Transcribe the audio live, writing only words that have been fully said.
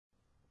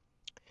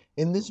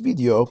In this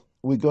video,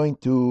 we're going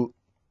to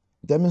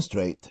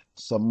demonstrate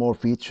some more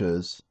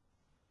features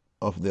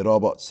of the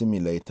robot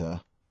simulator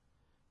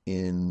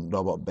in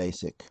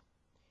RobotBASIC.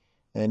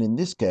 And in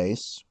this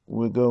case,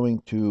 we're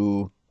going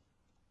to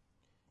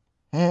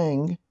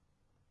hang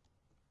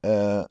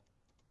a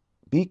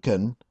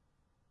beacon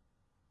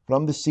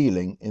from the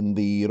ceiling in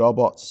the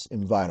robot's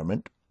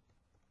environment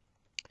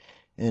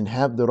and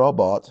have the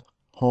robot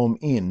home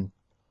in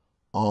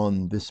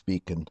on this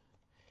beacon.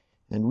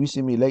 And we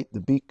simulate the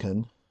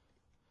beacon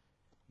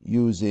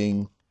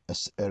using a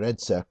red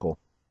circle.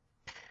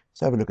 Let's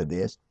have a look at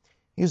this.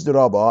 Here's the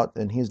robot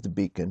and here's the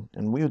beacon,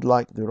 and we would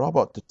like the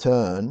robot to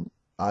turn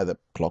either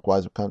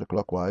clockwise or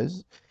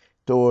counterclockwise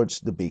towards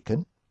the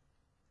beacon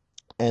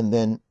and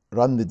then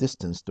run the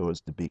distance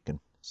towards the beacon.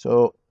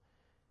 So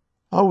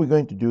how are we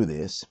going to do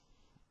this?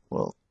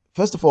 Well,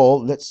 first of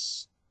all,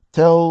 let's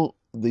tell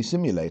the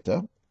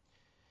simulator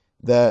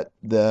that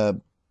the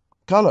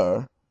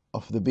color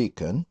of the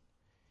beacon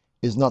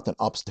is not an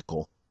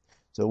obstacle.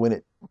 So when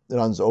it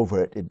runs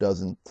over it, it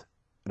doesn't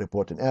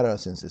report an error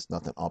since it's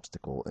not an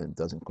obstacle and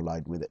doesn't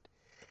collide with it.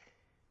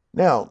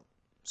 Now,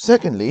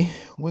 secondly,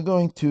 we're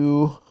going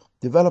to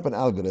develop an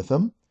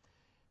algorithm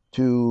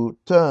to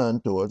turn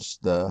towards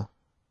the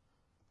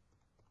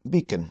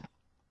beacon.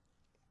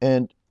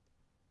 And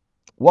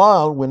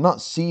while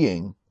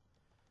the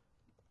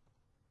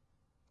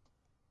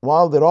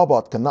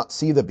robot cannot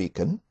see the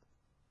beacon,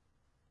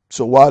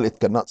 so while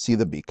it cannot see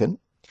the beacon,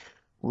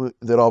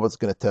 the robot's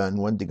going to turn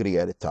 1 degree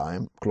at a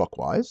time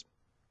clockwise.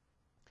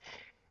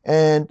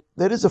 And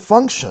there is a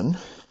function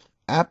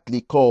aptly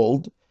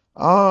called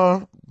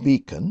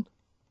RBeacon,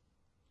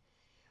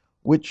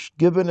 which,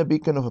 given a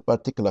beacon of a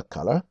particular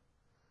color,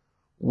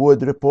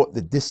 would report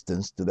the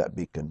distance to that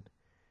beacon.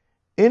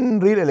 In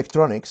real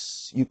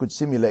electronics, you could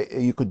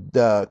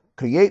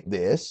create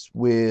this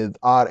with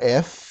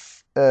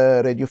RF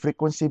radio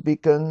frequency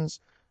beacons,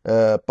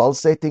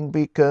 pulsating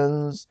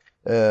beacons,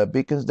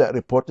 beacons that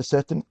report a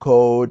certain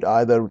code,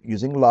 either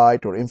using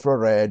light or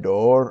infrared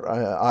or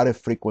RF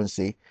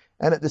frequency,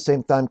 and at the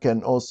same time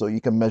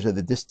you can measure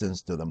the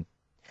distance to them.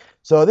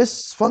 So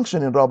this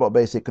function in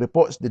RobotBASIC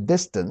reports the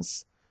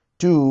distance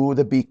to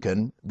the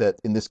beacon, that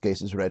in this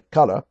case is red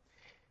color,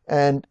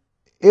 and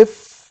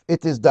if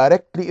it is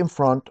directly in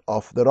front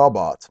of the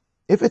robot.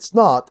 If it's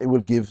not, it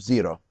will give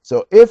 0.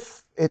 So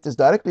if it is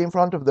directly in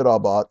front of the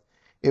robot,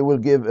 it will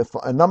give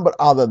a number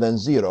other than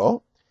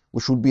 0,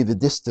 which would be the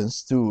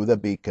distance to the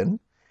beacon.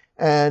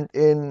 And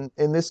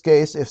in this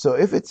case,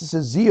 if it's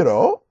a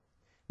 0,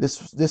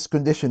 this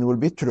condition will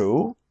be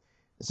true,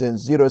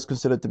 since 0 is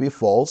considered to be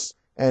false,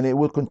 and it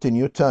will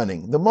continue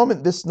turning. The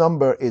moment this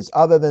number is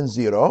other than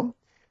 0,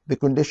 the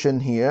condition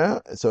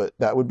here, so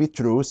that would be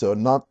true, so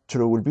not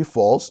true will be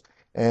false,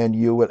 and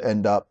you will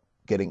end up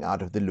getting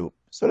out of the loop.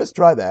 So let's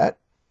try that.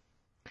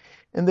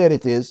 And there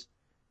it is.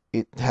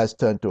 It has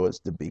turned towards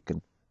the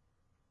beacon.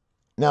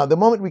 Now, the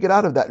moment we get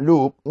out of that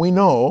loop, we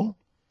know,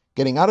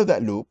 getting out of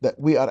that loop, that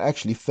we are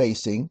actually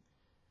facing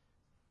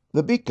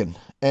the beacon.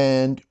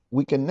 And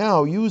we can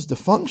now use the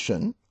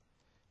function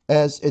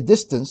as a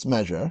distance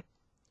measure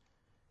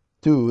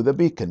to the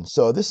beacon.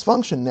 So this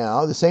function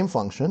now, the same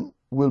function,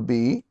 will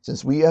be,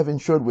 since we have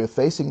ensured we're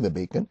facing the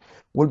beacon,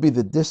 will be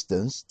the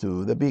distance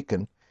to the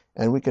beacon.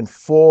 And we can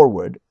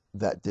forward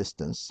that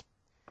distance.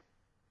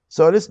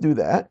 So let's do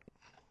that.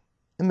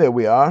 And there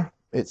we are.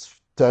 It's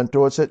turned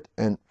towards it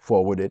and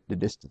forwarded the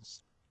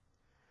distance.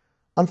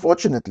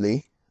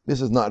 Unfortunately,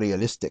 this is not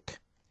realistic.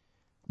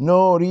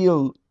 No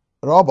real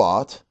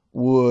robot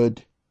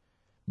would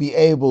be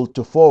able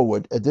to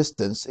forward a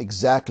distance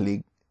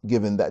exactly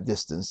given that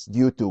distance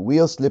due to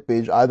wheel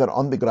slippage either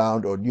on the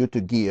ground or due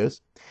to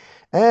gears.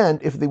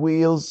 And if the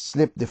wheels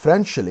slip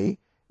differentially,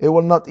 it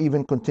will not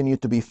even continue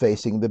to be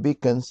facing the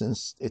beacon,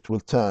 since it will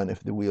turn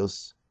if the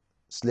wheels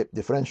slip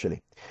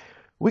differentially.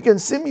 We can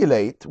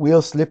simulate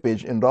wheel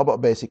slippage in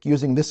RobotBASIC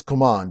using this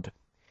command.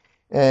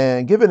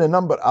 And given a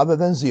number other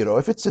than 0,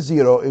 if it's a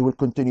 0, it will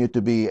continue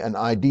to be an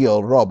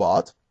ideal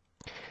robot.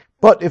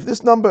 But if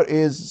this number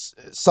is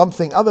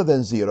something other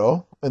than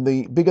 0, and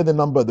the bigger the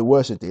number, the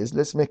worse it is.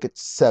 Let's make it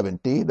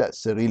 70.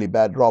 That's a really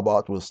bad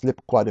robot, will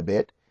slip quite a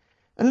bit.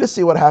 And let's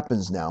see what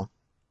happens now.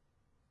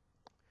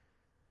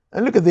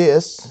 And look at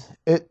this.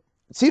 It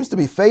seems to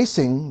be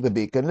facing the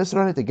beacon. Let's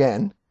run it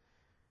again.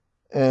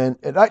 And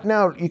right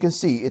now you can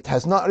see it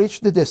has not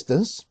reached the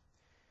distance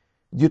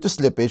due to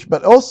slippage,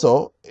 but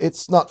also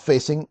it's not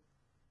facing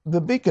the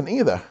beacon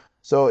either.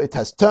 So it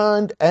has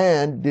turned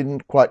and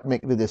didn't quite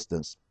make the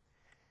distance.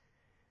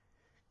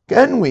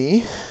 Can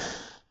we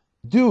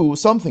do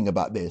something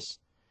about this?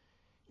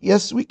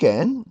 Yes, we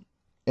can.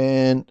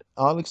 And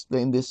I'll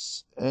explain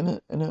this in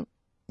a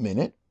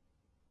minute.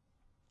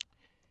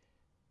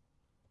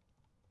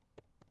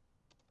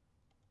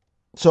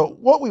 So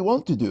what we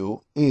want to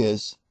do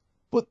is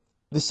put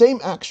the same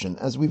action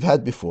as we've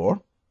had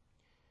before,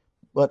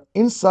 but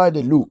inside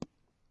a loop.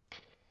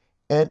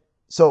 And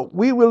so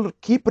we will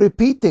keep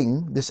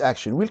repeating this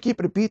action. We'll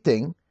keep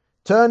repeating,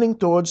 turning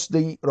towards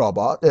the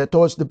robot,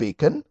 towards the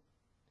beacon,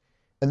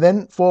 and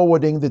then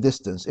forwarding the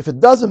distance. If it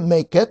doesn't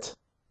make it,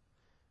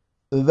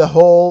 the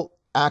whole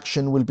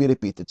action will be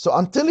repeated. So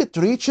until it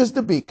reaches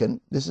the beacon,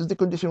 this is the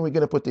condition we're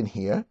going to put in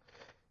here.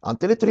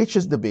 Until it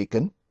reaches the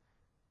beacon,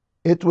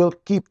 it will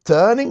keep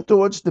turning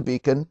towards the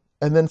beacon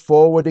and then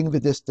forwarding the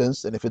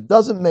distance. And if it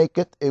doesn't make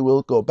it, it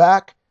will go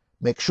back,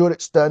 make sure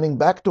it's turning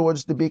back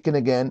towards the beacon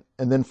again,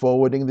 and then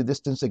forwarding the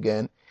distance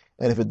again.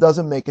 And if it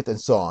doesn't make it, and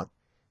so on.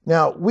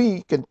 Now,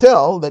 we can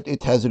tell that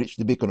it has reached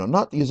the beacon or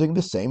not using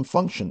the same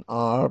function,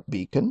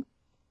 rBeacon.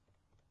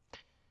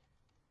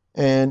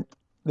 And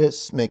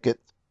let's make it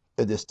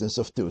a distance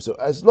of 2. So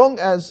as long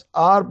as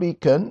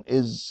rBeacon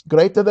is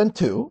greater than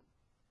 2,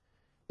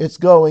 it's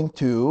going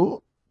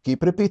to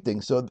keep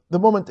repeating. So the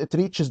moment it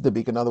reaches the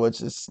beacon, in other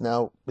words, it's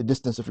now a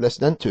distance of less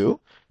than 2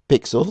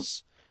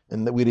 pixels,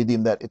 and we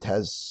redeem that it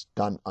has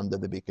gone under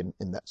the beacon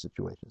in that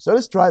situation. So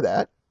let's try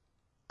that.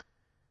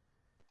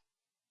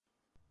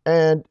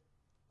 And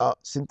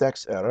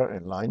syntax error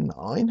in line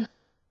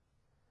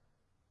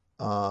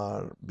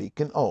 9.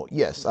 Beacon. Oh,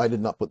 yes, I did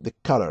not put the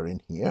color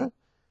in here.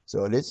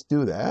 So let's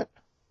do that.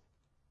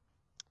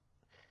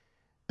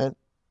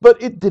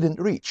 But it didn't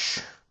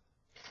reach.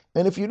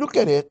 And if you look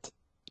at it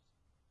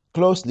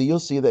closely, you'll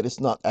see that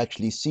it's not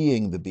actually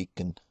seeing the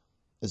beacon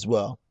as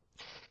well.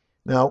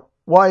 Now,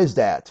 why is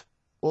that?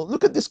 Well,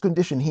 look at this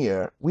condition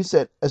here. We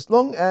said as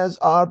long as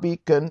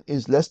rBeacon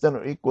is less than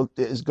or equal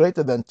to, is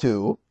greater than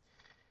 2,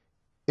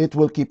 it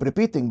will keep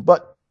repeating.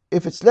 But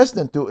if it's less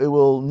than 2, it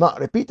will not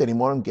repeat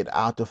anymore and get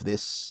out of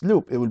this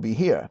loop. It will be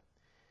here.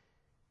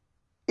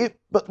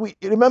 But we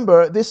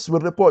remember this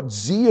will report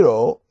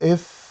 0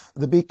 if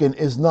the beacon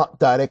is not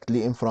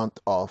directly in front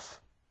of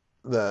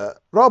the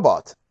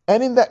robot.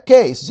 And in that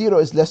case, 0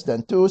 is less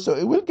than 2, so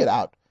it will get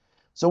out.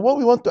 So what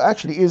we want to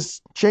actually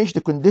is change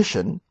the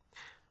condition.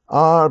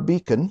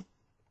 rBeacon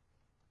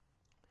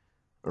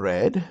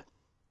red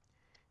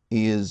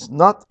is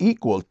not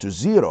equal to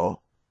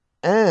 0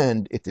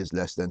 and it is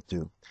less than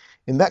 2.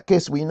 In that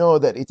case, we know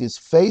that it is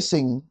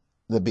facing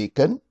the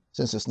beacon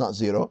since it's not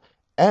 0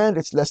 and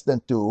it's less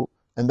than 2,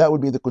 and that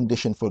would be the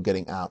condition for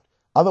getting out.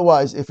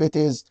 Otherwise, if it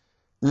is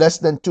less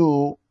than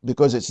 2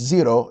 because it's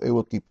 0, it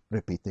will keep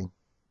repeating.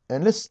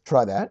 And let's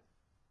try that.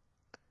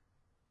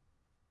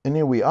 And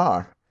here we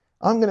are.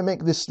 I'm going to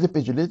make this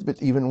slippage a little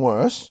bit even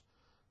worse,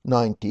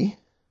 90,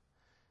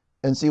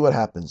 and see what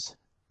happens.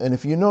 And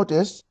if you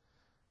notice,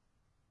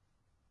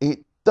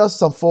 it does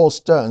some false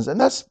turns. And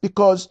that's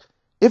because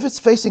if it's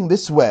facing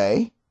this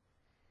way,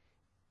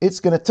 it's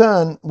going to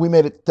turn, we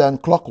made it turn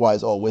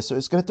clockwise always, so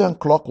it's going to turn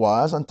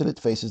clockwise until it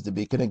faces the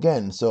beacon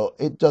again. So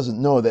it doesn't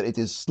know that it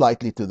is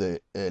slightly to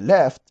the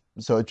left,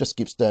 so it just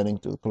keeps turning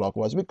to the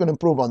clockwise. We can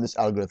improve on this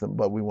algorithm,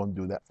 but we won't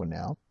do that for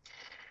now.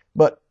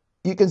 But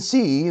you can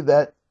see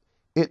that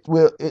it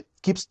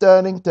keeps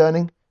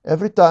turning.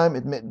 Every time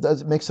it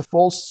makes a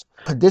false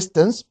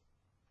distance,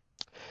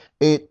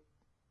 it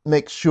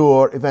makes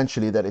sure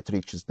eventually that it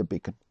reaches the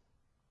beacon.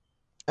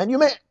 And you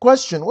may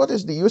question, what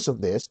is the use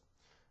of this?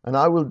 And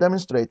I will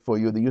demonstrate for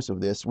you the use of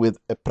this with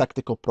a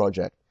practical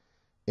project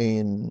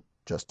in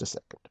just a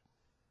second.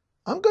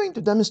 I'm going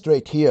to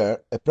demonstrate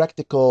here a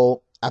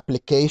practical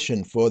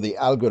application for the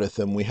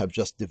algorithm we have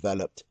just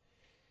developed.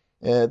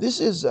 This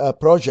is a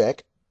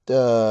project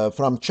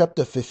from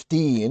chapter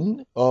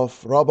 15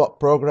 of Robot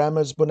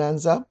Programmers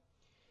Bonanza.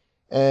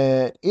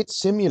 It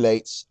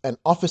simulates an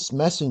office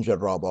messenger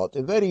robot,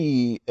 a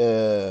very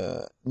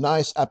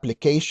nice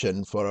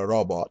application for a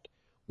robot,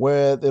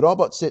 where the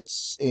robot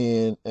sits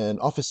in an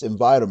office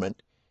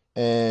environment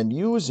and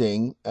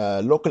using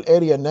a local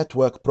area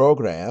network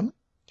program,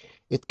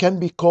 it can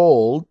be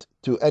called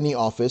to any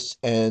office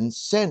and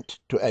sent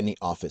to any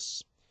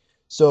office.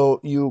 So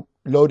you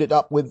load it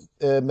up with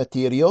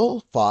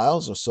material,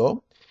 files or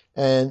so,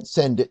 and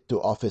send it to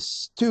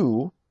office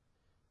 2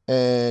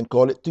 and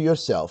call it to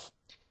yourself.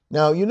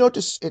 Now you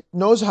notice it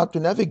knows how to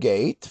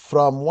navigate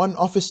from one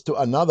office to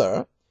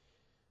another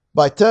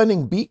by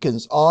turning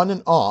beacons on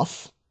and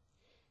off.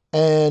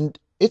 And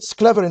it's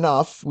clever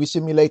enough. We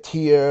simulate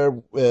here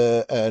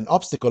an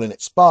obstacle in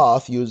its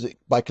path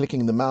by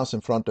clicking the mouse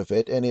in front of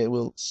it, and it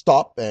will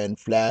stop and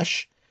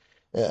flash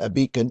a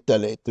beacon,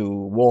 tell it to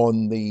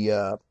warn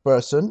the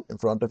person in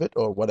front of it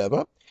or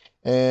whatever.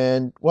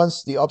 And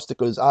once the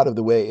obstacle is out of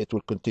the way, it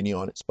will continue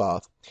on its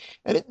path.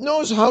 And it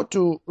knows how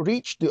to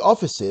reach the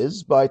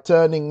offices by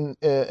turning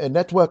a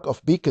network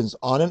of beacons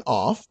on and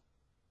off.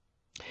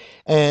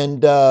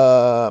 And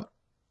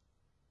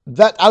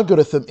that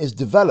algorithm is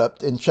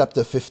developed in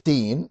chapter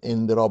 15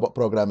 in the Robot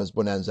Programmers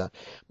Bonanza.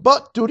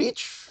 But to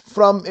reach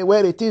from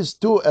where it is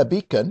to a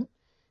beacon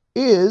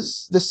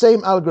is the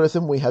same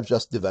algorithm we have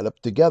just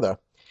developed together.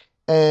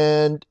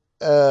 And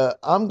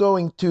I'm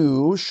going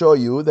to show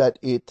you that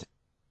it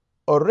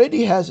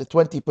already has a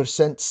 20%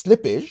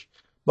 slippage.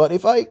 But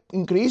if I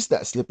increase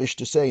that slippage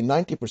to say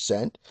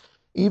 90%,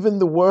 even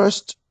the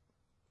worst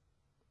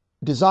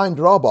designed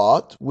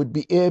robot would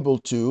be able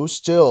to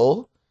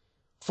still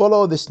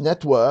follow this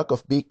network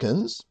of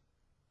beacons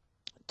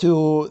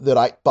to the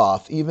right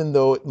path, even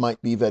though it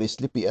might be very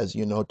slippy, as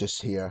you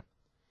notice here.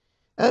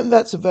 And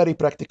that's a very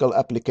practical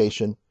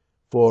application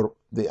for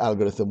the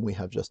algorithm we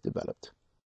have just developed.